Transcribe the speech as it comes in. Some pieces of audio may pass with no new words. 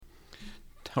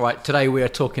All right, today we are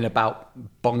talking about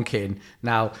bonking.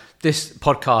 Now, this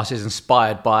podcast is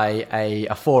inspired by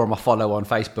a forum I follow on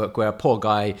Facebook where a poor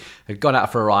guy had gone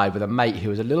out for a ride with a mate who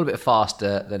was a little bit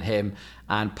faster than him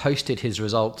and posted his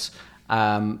results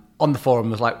on the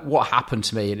forum. Was like, what happened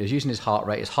to me? And he was using his heart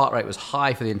rate. His heart rate was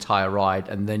high for the entire ride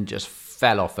and then just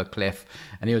fell off a cliff,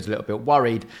 and he was a little bit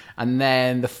worried. And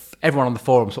then everyone on the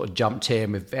forum sort of jumped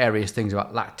in with various things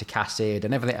about lactic acid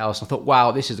and everything else. I thought,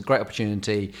 wow, this is a great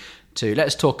opportunity to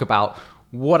let's talk about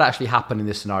what actually happened in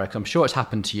this scenario, because I'm sure it's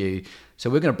happened to you. So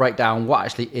we're going to break down what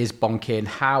actually is bonking,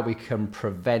 how we can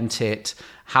prevent it,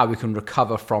 how we can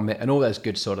recover from it, and all those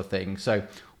good sort of things. So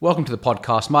welcome to the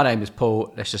podcast. My name is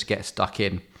Paul. Let's just get stuck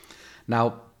in.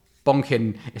 Now,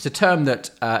 bonking, it's a term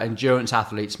that endurance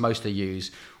athletes mostly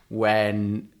use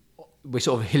when we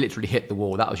sort of literally hit the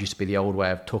wall. That used to be the old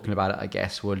way of talking about it, I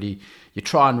guess. Well, you're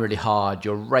trying really hard,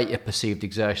 your rate of perceived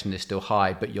exertion is still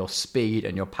high, but your speed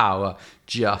and your power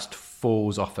just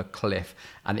falls off a cliff,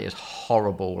 and it is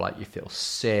horrible. Like, you feel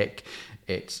sick,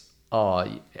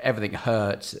 everything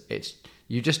hurts,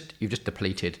 you've just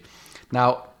depleted.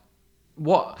 Now,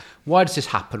 why does this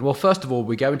happen? Well, first of all,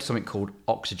 we go into something called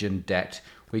oxygen debt.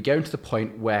 We go into the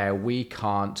point where we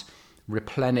can't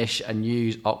replenish and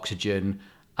use oxygen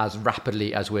as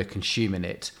rapidly as we're consuming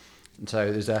it. And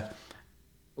so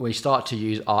we start to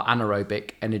use our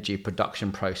anaerobic energy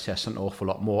production process an awful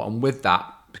lot more, and with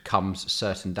that comes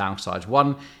certain downsides.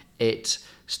 One, it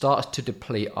starts to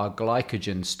deplete our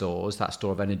glycogen stores, that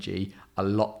store of energy, a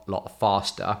lot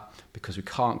faster, because we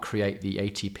can't create the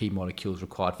ATP molecules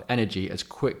required for energy as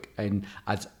quick and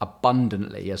as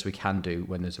abundantly as we can do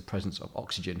when there's a presence of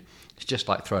oxygen. It's just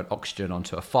like throwing oxygen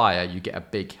onto a fire. You get a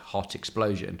big hot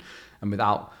explosion, and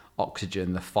without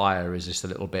oxygen the fire is just a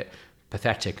little bit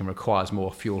pathetic and requires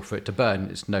more fuel for it to burn.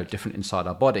 It's no different inside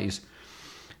our bodies.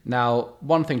 Now,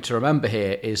 one thing to remember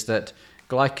here is that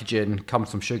glycogen comes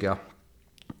from sugar,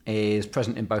 is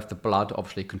present in both the blood,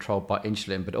 obviously controlled by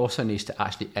insulin, but also needs to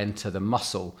actually enter the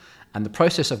muscle. And the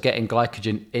process of getting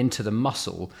glycogen into the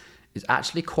muscle is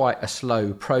actually quite a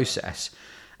slow process,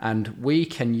 and we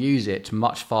can use it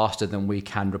much faster than we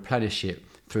can replenish it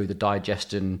through the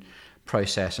digestion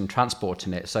process and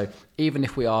transporting it. So even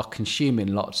if we are consuming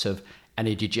lots of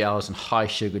energy gels and high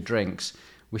sugar drinks,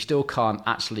 we still can't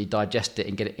actually digest it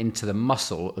and get it into the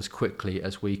muscle as quickly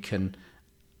as we can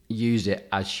use it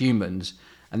as humans.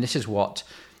 And this is what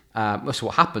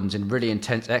happens in really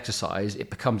intense exercise. It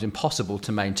becomes impossible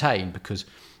to maintain, because,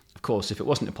 of course, if it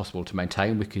wasn't impossible to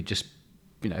maintain, we could just,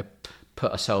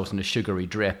 put ourselves in a sugary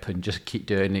drip and just keep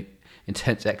doing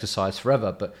intense exercise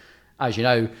forever. But as you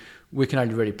know, we can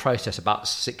only really process about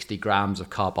 60 grams of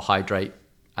carbohydrate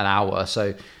an hour.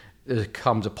 So there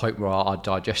comes a point where our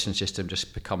digestion system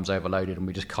just becomes overloaded and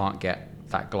we just can't get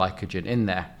that glycogen in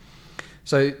there.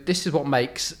 So this is what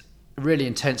makes really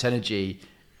intense energy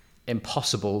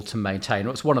impossible to maintain.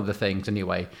 Well, it's one of the things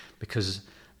anyway, because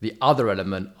the other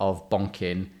element of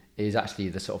bonking is actually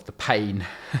the sort of the pain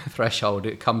threshold.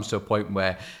 It comes to a point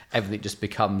where everything just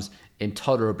becomes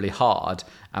intolerably hard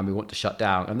and we want to shut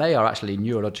down. And they are actually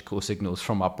neurological signals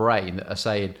from our brain that are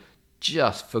saying,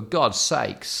 just for God's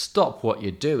sake, stop what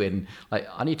you're doing. Like,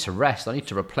 I need to rest, I need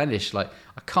to replenish, like,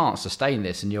 I can't sustain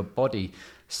this. And your body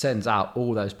sends out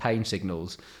all those pain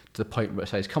signals to the point where it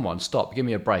says, come on, stop, give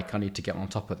me a break, I need to get on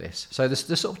top of this. So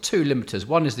there's sort of two limiters.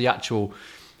 One is the actual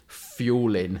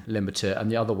fueling limiter,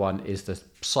 and the other one is the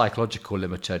psychological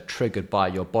limiter triggered by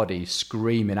your body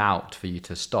screaming out for you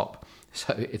to stop.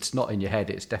 So it's not in your head,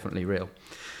 it's definitely real.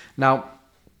 Now,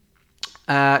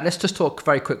 let's just talk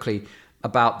very quickly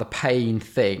about the pain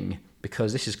thing,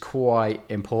 because this is quite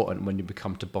important when you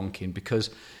become to bonking, because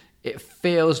it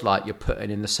feels like you're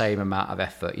putting in the same amount of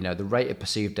effort. The rate of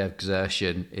perceived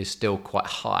exertion is still quite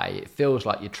high. It feels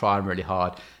like you're trying really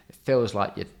hard. It feels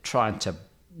like you're trying to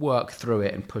work through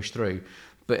it and push through.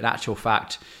 But in actual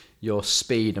fact, your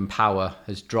speed and power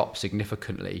has dropped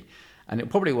significantly. And it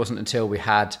probably wasn't until we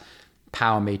had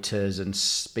power meters and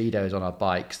speedos on our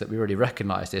bikes that we really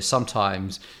recognized this.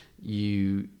 Sometimes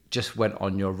you just went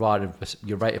on your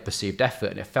rate of perceived effort,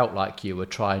 and it felt like you were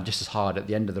trying just as hard at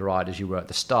the end of the ride as you were at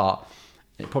the start.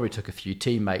 It probably took a few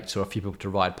teammates or a few people to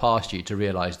ride past you to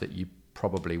realize that you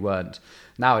probably weren't.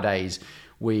 Nowadays,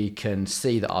 we can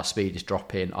see that our speed is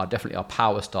dropping, our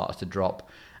power starts to drop,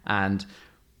 and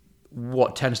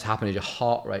what tends to happen is your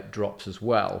heart rate drops as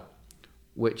well,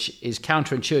 which is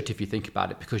counterintuitive if you think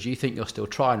about it, because you think you're still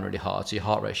trying really hard, so your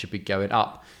heart rate should be going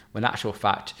up, when in actual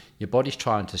fact your body's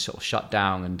trying to sort of shut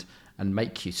down and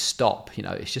make you stop.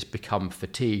 It's just become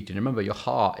fatigued. And remember, your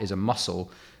heart is a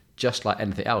muscle just like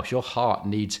anything else. Your heart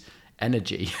needs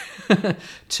energy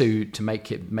to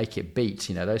make it beat.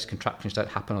 Those contractions don't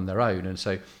happen on their own, and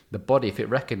so the body, if it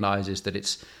recognizes that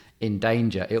it's in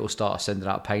danger, it will start sending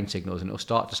out pain signals, and it will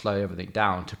start to slow everything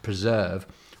down to preserve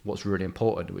what's really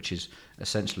important, which is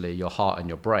essentially your heart and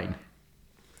your brain.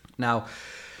 Now,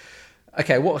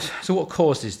 okay, what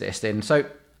causes this then? So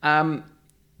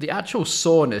the actual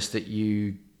soreness that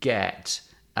you get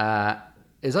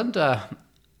is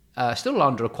still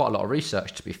under quite a lot of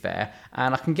research, to be fair,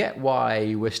 and I can get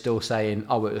why we're still saying, it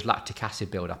was lactic acid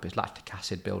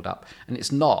buildup, and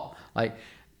it's not. Like,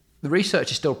 the research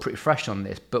is still pretty fresh on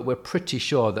this, but we're pretty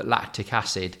sure that lactic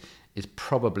acid is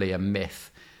probably a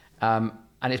myth, and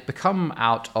it's become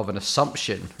out of an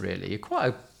assumption, really,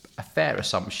 quite a fair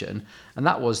assumption, and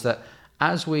that was that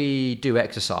as we do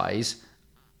exercise,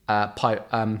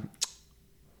 lactate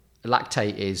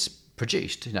is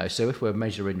produced. So if we're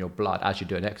measuring your blood as you're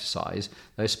doing exercise,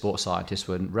 those sports scientists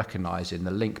were recognizing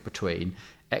the link between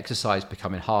exercise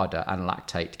becoming harder and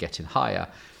lactate getting higher.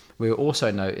 We were also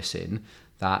noticing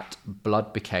that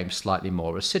blood became slightly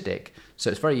more acidic. So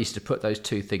it's very easy to put those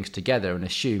two things together and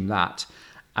assume that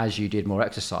as you did more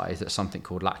exercise, that something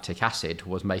called lactic acid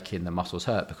was making the muscles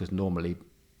hurt, because normally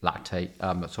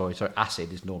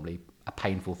acid is normally a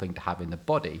painful thing to have in the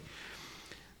body.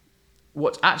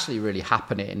 What's actually really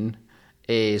happening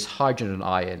is hydrogen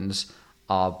ions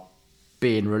are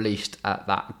being released at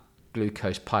that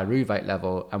glucose pyruvate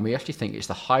level, and we actually think it's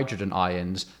the hydrogen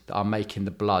ions that are making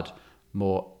the blood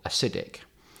more acidic.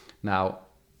 Now,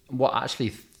 what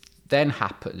actually then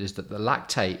happens is that the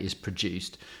lactate is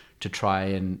produced to try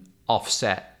and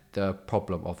offset the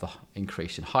problem of the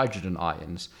increase in hydrogen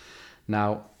ions.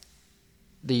 Now,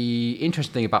 the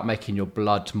interesting thing about making your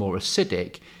blood more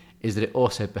acidic is that it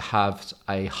also has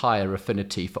a higher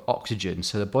affinity for oxygen.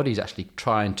 So the body's actually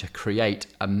trying to create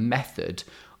a method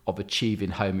of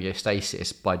achieving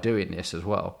homeostasis by doing this as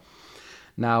well.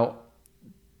 Now,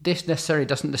 this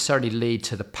doesn't necessarily lead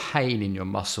to the pain in your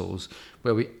muscles.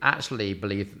 Where we actually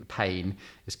believe that the pain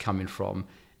is coming from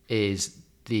is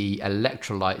the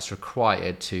electrolytes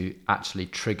required to actually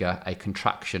trigger a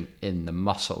contraction in the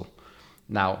muscle.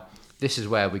 Now, this is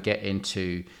where we get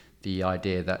into the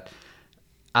idea that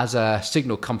as a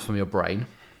signal comes from your brain,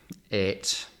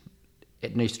 it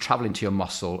needs to travel into your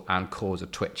muscle and cause a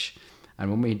twitch.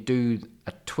 And when we do,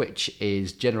 a twitch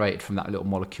is generated from that little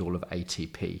molecule of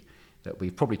ATP that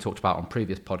we've probably talked about on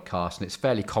previous podcasts, and it's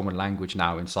fairly common language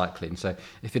now in cycling. So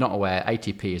if you're not aware,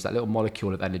 ATP is that little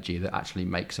molecule of energy that actually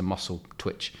makes a muscle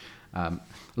twitch.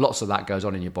 Lots of that goes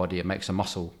on in your body. It makes a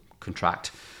muscle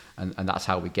contract, and that's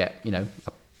how we get, a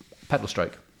pedal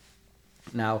stroke.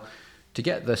 Now, to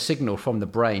get the signal from the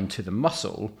brain to the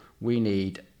muscle, we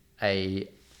need a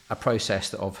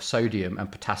process of sodium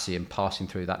and potassium passing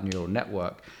through that neural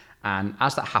network. And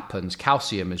as that happens,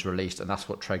 calcium is released, and that's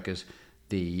what triggers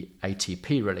the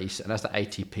ATP release. And as the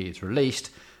ATP is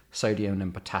released, sodium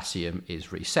and potassium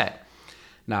is reset.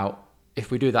 Now,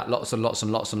 if we do that lots and lots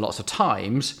and lots and lots of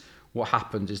times, what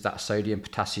happens is that sodium,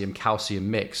 potassium,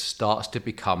 calcium mix starts to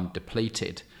become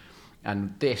depleted.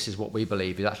 And this is what we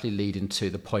believe is actually leading to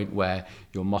the point where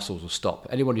your muscles will stop.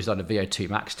 Anyone who's done a VO2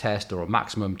 max test or a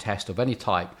maximum test of any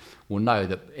type will know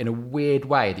that in a weird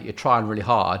way that you're trying really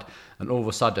hard and all of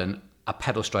a sudden a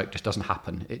pedal stroke just doesn't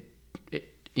happen.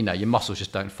 Your muscles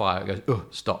just don't fire. It goes,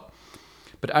 stop.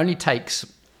 But it only takes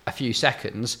a few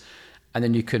seconds and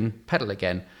then you can pedal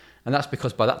again. And that's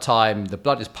because by that time the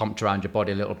blood is pumped around your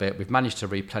body a little bit. We've managed to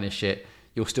replenish it.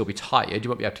 You'll still be tired. You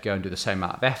won't be able to go and do the same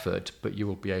amount of effort, but you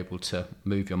will be able to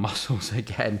move your muscles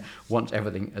again once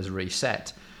everything is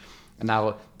reset. And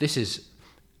now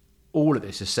all of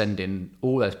this is sending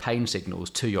all those pain signals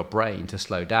to your brain to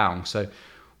slow down. So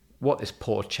what this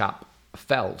poor chap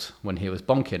felt when he was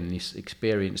bonking and he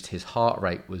experienced his heart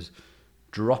rate was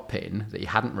dropping that he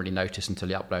hadn't really noticed until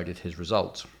he uploaded his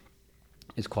results.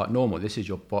 It's quite normal. This is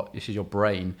your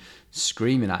brain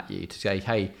screaming at you to say,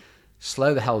 hey,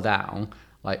 slow the hell down.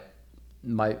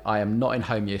 I am not in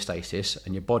homeostasis,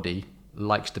 and your body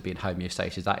likes to be in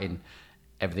homeostasis. That in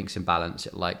everything's in balance.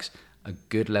 It likes a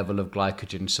good level of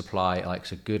glycogen supply. It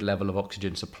likes a good level of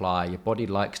oxygen supply. Your body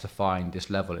likes to find this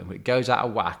level, and when it goes out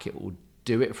of whack, it will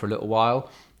do it for a little while.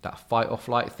 That fight or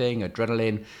flight thing,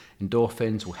 adrenaline,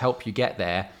 endorphins will help you get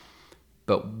there.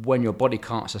 But when your body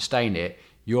can't sustain it,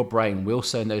 your brain will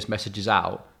send those messages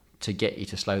out to get you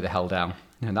to slow the hell down,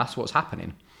 and that's what's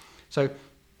happening. So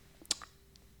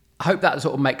I hope that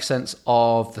sort of makes sense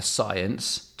of the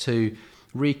science. To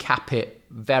recap it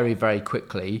very, very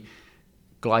quickly,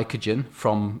 glycogen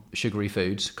from sugary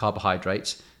foods,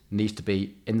 carbohydrates, needs to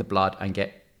be in the blood and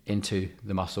get into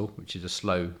the muscle, which is a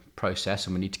slow process,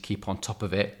 and we need to keep on top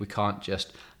of it. We can't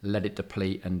just let it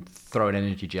deplete and throw an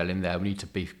energy gel in there. We need to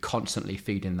be constantly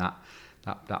feeding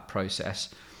that process.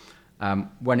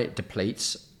 When it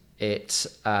depletes, it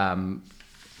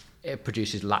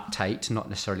produces lactate, not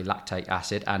necessarily lactate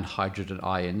acid, and hydrogen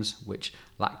ions, which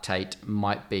lactate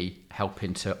might be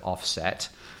helping to offset,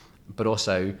 but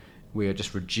also we are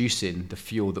just reducing the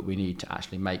fuel that we need to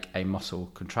actually make a muscle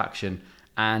contraction,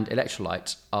 and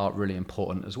electrolytes are really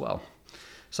important as well.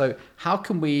 So how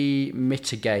can we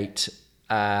mitigate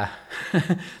the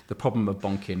problem of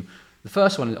bonking? The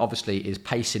first one obviously is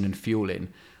pacing and fueling,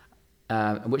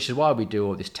 which is why we do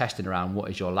all this testing around what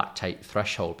is your lactate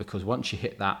threshold, because once you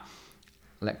hit that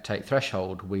lactate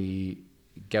threshold, we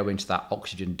go into that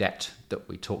oxygen debt that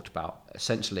we talked about.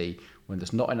 Essentially, when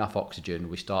there's not enough oxygen,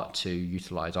 we start to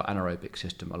utilize our anaerobic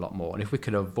system a lot more. And if we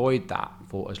can avoid that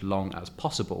for as long as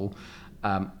possible,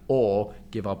 or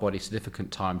give our body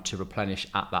significant time to replenish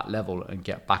at that level and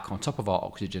get back on top of our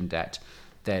oxygen debt,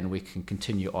 then we can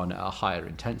continue on at a higher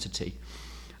intensity.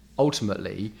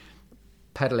 Ultimately,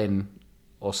 pedaling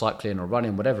or cycling or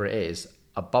running, whatever it is,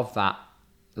 above that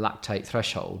lactate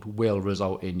threshold will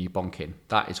result in you bonking.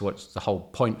 That is what's the whole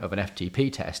point of an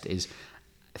FTP test, is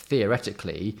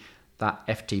theoretically that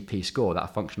FTP score,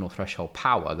 that functional threshold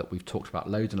power that we've talked about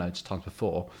loads and loads of times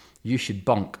before, you should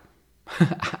bonk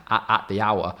at the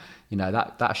hour. You know,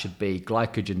 that should be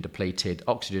glycogen depleted,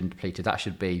 oxygen depleted, that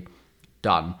should be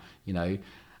done, you know.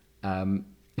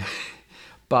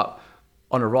 But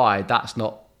on a ride, that's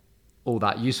not all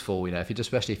that useful, you know.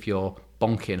 Especially if you're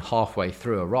bonking halfway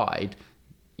through a ride,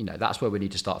 you know, that's where we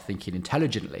need to start thinking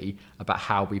intelligently about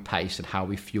how we pace and how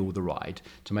we fuel the ride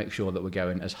to make sure that we're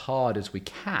going as hard as we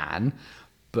can,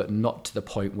 but not to the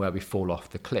point where we fall off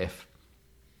the cliff.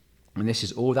 And this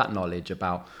is all that knowledge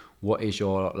about what is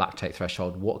your lactate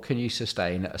threshold, what can you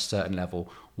sustain at a certain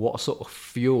level, what sort of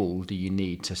fuel do you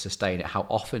need to sustain it, how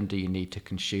often do you need to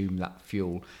consume that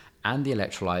fuel, and the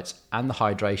electrolytes and the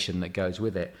hydration that goes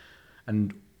with it.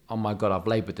 And oh my God, I've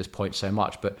laboured this point so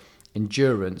much, but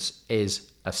endurance is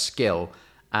a skill,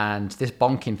 and this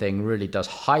bonking thing really does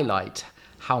highlight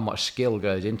how much skill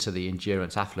goes into the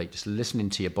endurance athlete. Just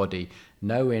listening to your body,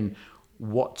 knowing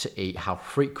what to eat, how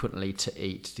frequently to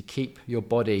eat, to keep your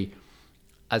body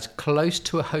as close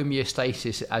to a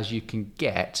homeostasis as you can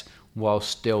get while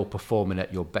still performing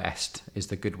at your best, is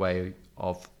the good way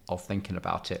of thinking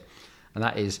about it. And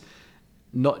that is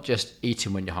not just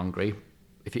eating when you're hungry.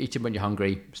 If you're eating when you're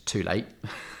hungry, it's too late.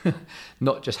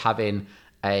 Not just having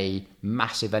a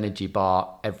massive energy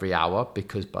bar every hour,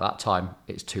 because by that time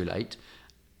it's too late.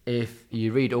 If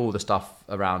you read all the stuff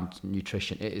around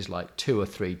nutrition, it is like 2 or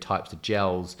 3 types of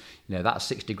gels. You know, that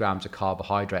 60 grams of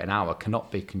carbohydrate an hour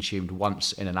cannot be consumed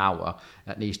once in an hour.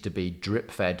 That needs to be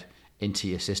drip fed into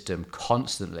your system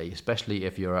constantly, especially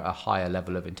if you're at a higher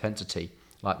level of intensity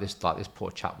like this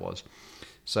poor chap was.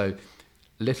 So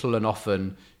little and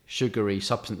often sugary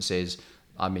substances,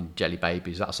 I mean jelly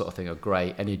babies, that sort of thing, are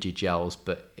great, energy gels,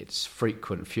 but it's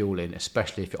frequent fueling,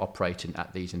 especially if you're operating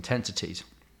at these intensities.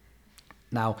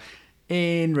 Now,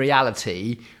 in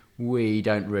reality, we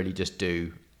don't really just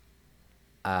do,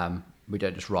 we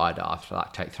don't just ride after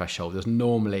lactate threshold. There's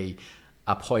normally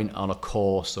a point on a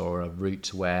course or a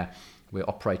route where we're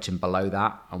operating below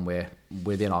that and we're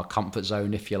within our comfort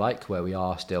zone, if you like, where we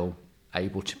are still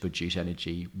able to produce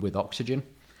energy with oxygen.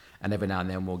 And every now and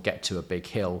then we'll get to a big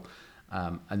hill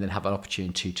and then have an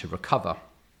opportunity to recover.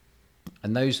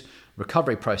 And those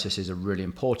recovery processes are really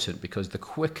important, because the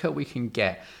quicker we can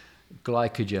get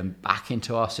glycogen back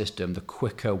into our system, the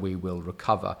quicker we will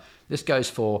recover. This goes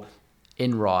for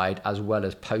in ride as well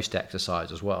as post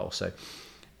exercise as well. So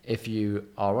if you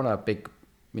are on a big,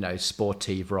 you know,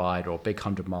 sportive ride or a big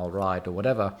 100-mile ride or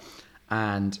whatever,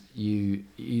 and you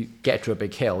get to a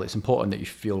big hill, it's important that you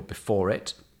fuel before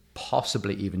it,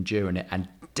 possibly even during it, and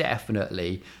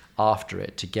definitely after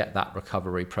it, to get that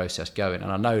recovery process going.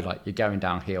 And I know, like, you're going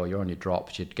downhill, you're on your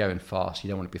drops, you're going fast, you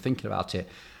don't want to be thinking about it,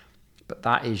 but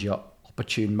that is your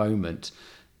opportune moment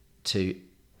to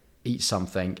eat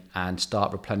something and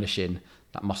start replenishing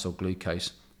that muscle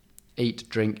glucose. Eat,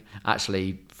 drink,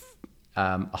 actually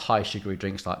a high sugary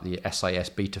drinks like the SIS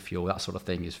beta fuel, that sort of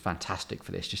thing, is fantastic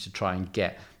for this, just to try and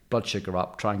get blood sugar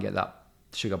up, try and get that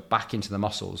sugar back into the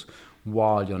muscles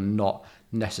while you're not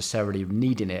necessarily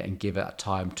needing it, and give it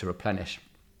time to replenish.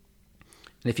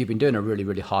 And if you've been doing a really,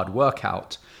 really hard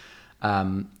workout,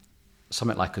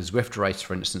 something like a Zwift race,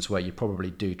 for instance, where you probably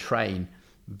do train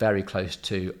very close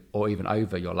to or even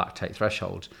over your lactate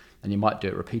threshold, and you might do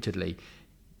it repeatedly,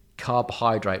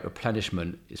 carbohydrate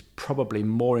replenishment is probably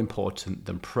more important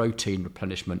than protein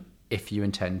replenishment if you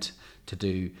intend to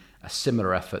do a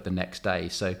similar effort the next day.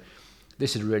 So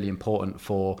this is really important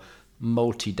for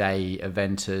multi-day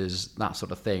eventers, that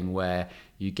sort of thing, where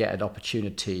you get an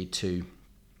opportunity to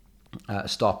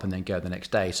stop and then go the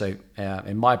next day. So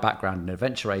in my background in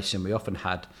adventure racing, we often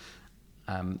had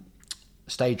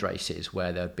stage races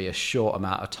where there'd be a short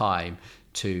amount of time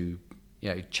to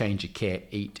change your kit,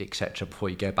 eat, etc. before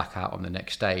you go back out on the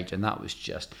next stage, and that was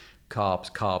just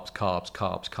carbs.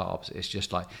 It's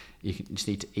just like you just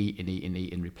need to eat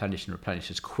and replenish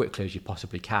as quickly as you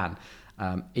possibly can.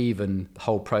 Even the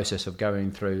whole process of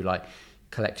going through, like,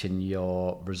 collecting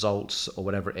your results or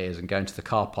whatever it is and going to the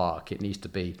car park, it needs to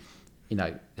be,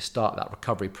 start that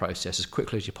recovery process as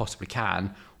quickly as you possibly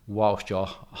can, whilst your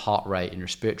heart rate and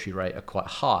respiratory rate are quite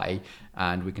high,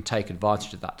 and we can take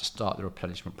advantage of that to start the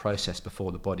replenishment process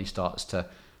before the body starts to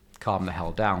calm the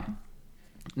hell down.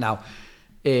 Now,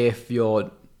 if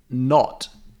you're not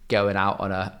going out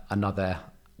on another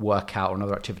workout or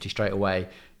another activity straight away,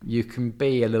 you can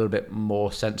be a little bit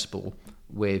more sensible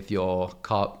with your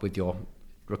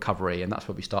recovery, and that's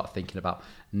where we start thinking about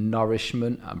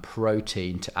nourishment and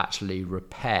protein to actually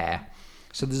repair.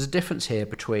 So there's a difference here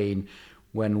between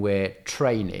when we're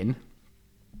training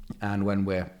and when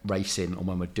we're racing, or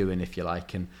when we're doing, if you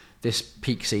like. And this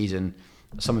peak season,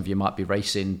 some of you might be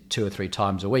racing 2 or 3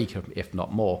 times a week, if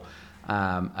not more,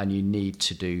 and you need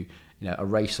to do a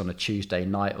race on a Tuesday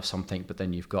night or something, but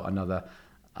then you've got another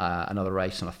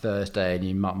race on a Thursday, and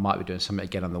you might be doing something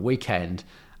again on the weekend.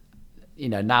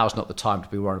 Now is not the time to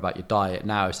be worried about your diet.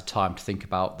 Now is the time to think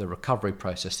about the recovery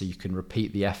process, so you can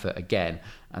repeat the effort again,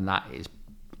 and that is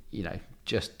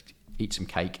just eat some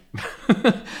cake.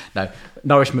 No,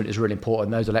 nourishment is really important.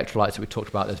 Those electrolytes that we talked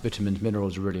about, those vitamins,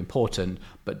 minerals, are really important,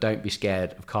 but don't be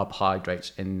scared of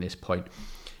carbohydrates in this point.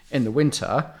 In the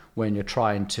winter, when you're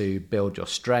trying to build your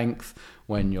strength,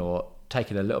 when you're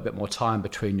taking a little bit more time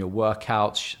between your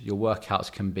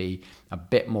workouts can be a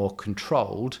bit more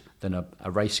controlled than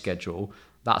a race schedule.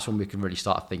 That's when we can really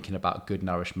start thinking about good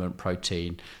nourishment,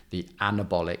 protein, the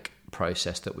anabolic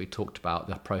process that we talked about,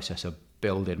 the process of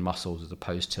building muscles, as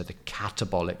opposed to the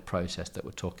catabolic process that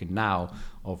we're talking now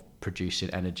of producing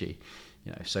energy.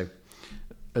 So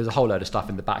there's a whole load of stuff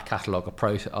in the back catalogue of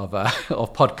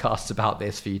podcasts about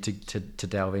this for you to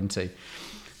delve into.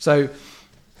 So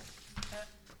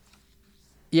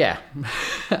yeah,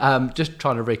 just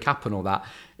trying to recap on all that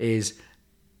is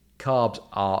carbs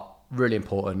are really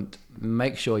important.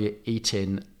 Make sure you're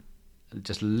eating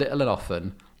just little and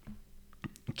often,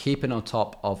 keeping on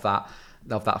top of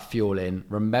that fueling,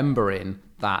 remembering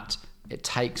that it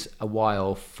takes a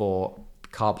while for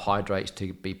carbohydrates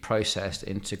to be processed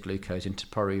into glucose, into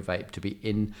pyruvate, to be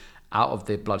out of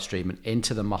the bloodstream and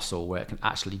into the muscle where it can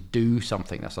actually do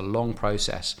something. That's a long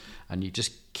process, and you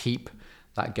just keep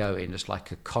that going, just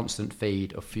like a constant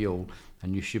feed of fuel,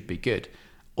 and you should be good.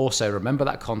 Also, remember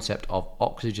that concept of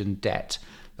oxygen debt,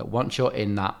 that once you're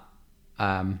in that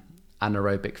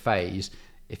anaerobic phase,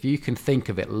 if you can think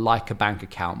of it like a bank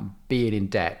account being in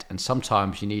debt, and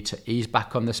sometimes you need to ease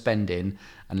back on the spending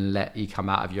and let you come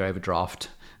out of your overdraft,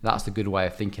 that's the good way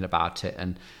of thinking about it.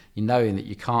 And you knowing that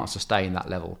you can't sustain that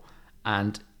level.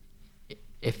 And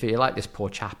if you're like this poor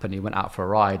chap and he went out for a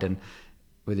ride and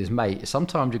with his mate,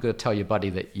 sometimes you've got to tell your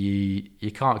buddy that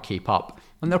you can't keep up,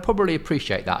 and they'll probably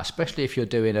appreciate that, especially if you're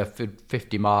doing a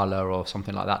 50 miler or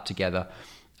something like that together.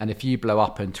 And if you blow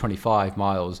up in 25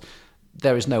 miles,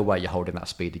 there is no way you're holding that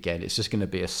speed again. It's just going to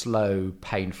be a slow,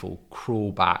 painful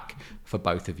crawl back for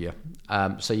both of you.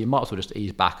 So you might as well just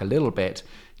ease back a little bit,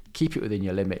 keep it within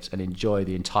your limits, and enjoy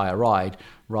the entire ride,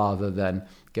 rather than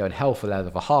going hell for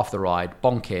leather for half the ride,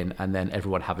 bonking, and then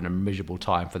everyone having a miserable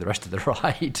time for the rest of the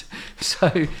ride.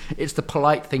 So it's the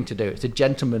polite thing to do. It's a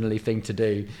gentlemanly thing to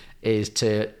do, is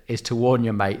to warn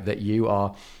your mate that you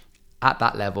are at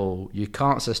that level, you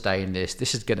can't sustain this,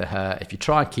 this is going to hurt. If you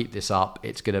try and keep this up,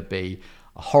 it's going to be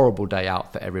a horrible day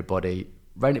out for everybody.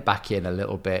 Rein it back in a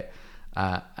little bit,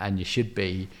 and you should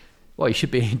be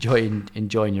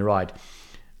enjoying your ride.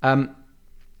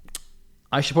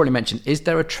 I should probably mention, is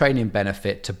there a training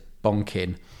benefit to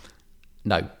bonking?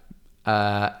 No.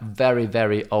 Very,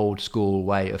 very old school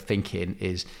way of thinking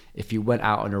is, if you went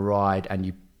out on a ride and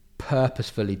you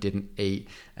purposefully didn't eat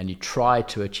and you tried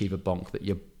to achieve a bonk, that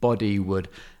your body would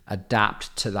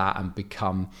adapt to that and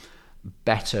become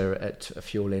better at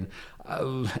fueling.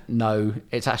 No,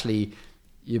 it's actually,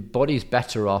 your body's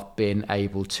better off being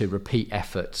able to repeat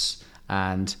efforts.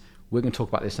 And we're going to talk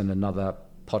about this in another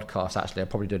podcast. Actually, I'm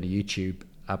probably doing a YouTube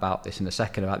about this in a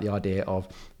second, about the idea of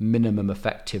minimum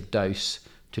effective dose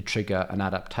to trigger an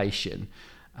adaptation.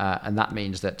 And that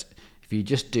means that if you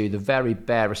just do the very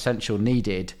bare essential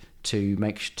needed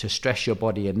to stress your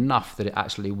body enough that it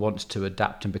actually wants to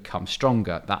adapt and become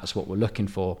stronger. That's what we're looking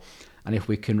for. And if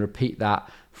we can repeat that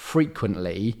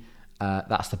frequently,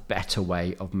 that's the better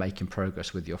way of making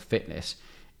progress with your fitness.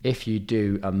 If you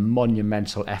do a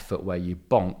monumental effort where you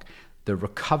bonk, the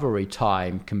recovery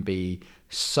time can be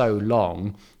so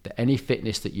long that any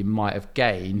fitness that you might have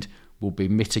gained will be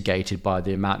mitigated by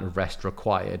the amount of rest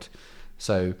required.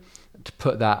 So to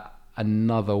put that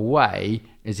another way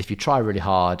is, if you try really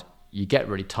hard, you get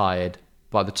really tired.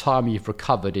 By the time you've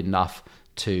recovered enough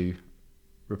to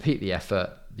repeat the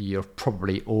effort, you've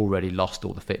probably already lost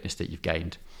all the fitness that you've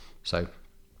gained. So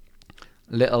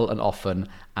little and often,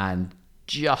 and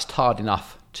just hard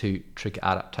enough to trigger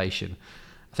adaptation.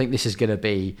 I think this is going to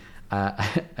be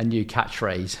a new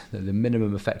catchphrase, the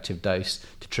minimum effective dose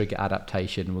to trigger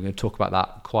adaptation. We're going to talk about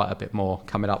that quite a bit more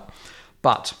coming up.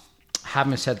 But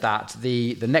having said that,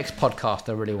 the next podcast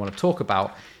I really want to talk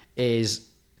about is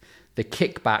the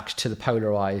kickbacks to the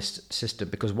polarized system,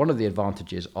 because one of the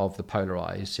advantages of the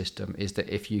polarized system is that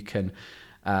if you can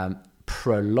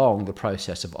prolong the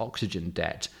process of oxygen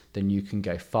debt, then you can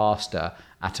go faster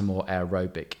at a more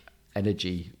aerobic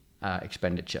energy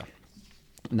expenditure.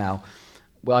 Now,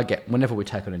 whenever we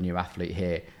take on a new athlete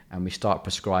here and we start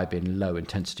prescribing low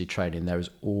intensity training, there is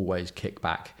always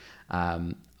kickback.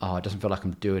 It doesn't feel like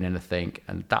I'm doing anything,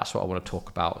 and that's what I want to talk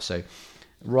about. So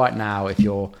right now, if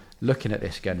you're looking at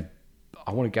this going,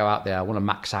 I want to go out there, I want to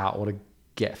max out, I want to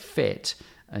get fit,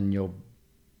 and you're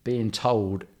being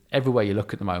told everywhere you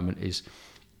look at the moment is,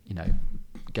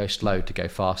 go slow to go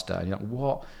faster, and you're like,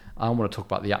 what? I want to talk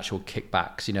about the actual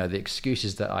kickbacks, the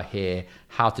excuses that I hear,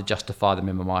 how to justify them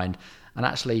in my mind, and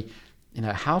actually,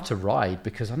 how to ride,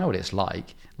 because I know what it's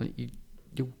like.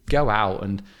 You go out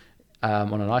and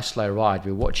on a nice slow ride,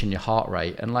 you're watching your heart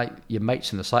rate, and like your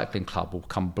mates in the cycling club will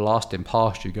come blasting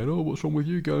past you going, oh, what's wrong with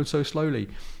you going so slowly?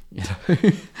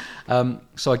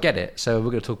 So I get it. So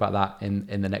we're going to talk about that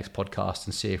in the next podcast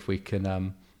and see if we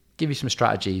can give you some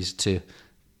strategies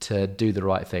to do the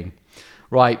right thing.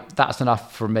 Right, that's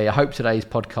enough from me. I hope today's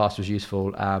podcast was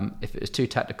useful. If it was too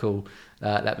technical,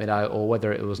 let me know, or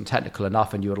whether it wasn't technical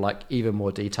enough and you would like even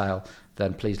more detail,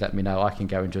 then please let me know. I can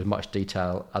go into as much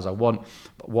detail as I want.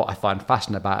 But what I find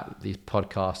fascinating about these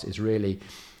podcasts is really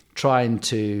trying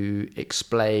to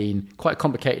explain quite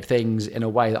complicated things in a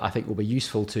way that I think will be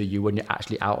useful to you when you're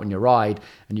actually out on your ride,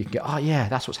 and you can go, oh yeah,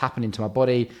 that's what's happening to my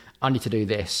body. I need to do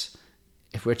this.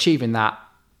 If we're achieving that,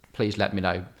 please let me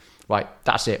know. Right,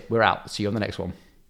 that's it. We're out. See you on the next one.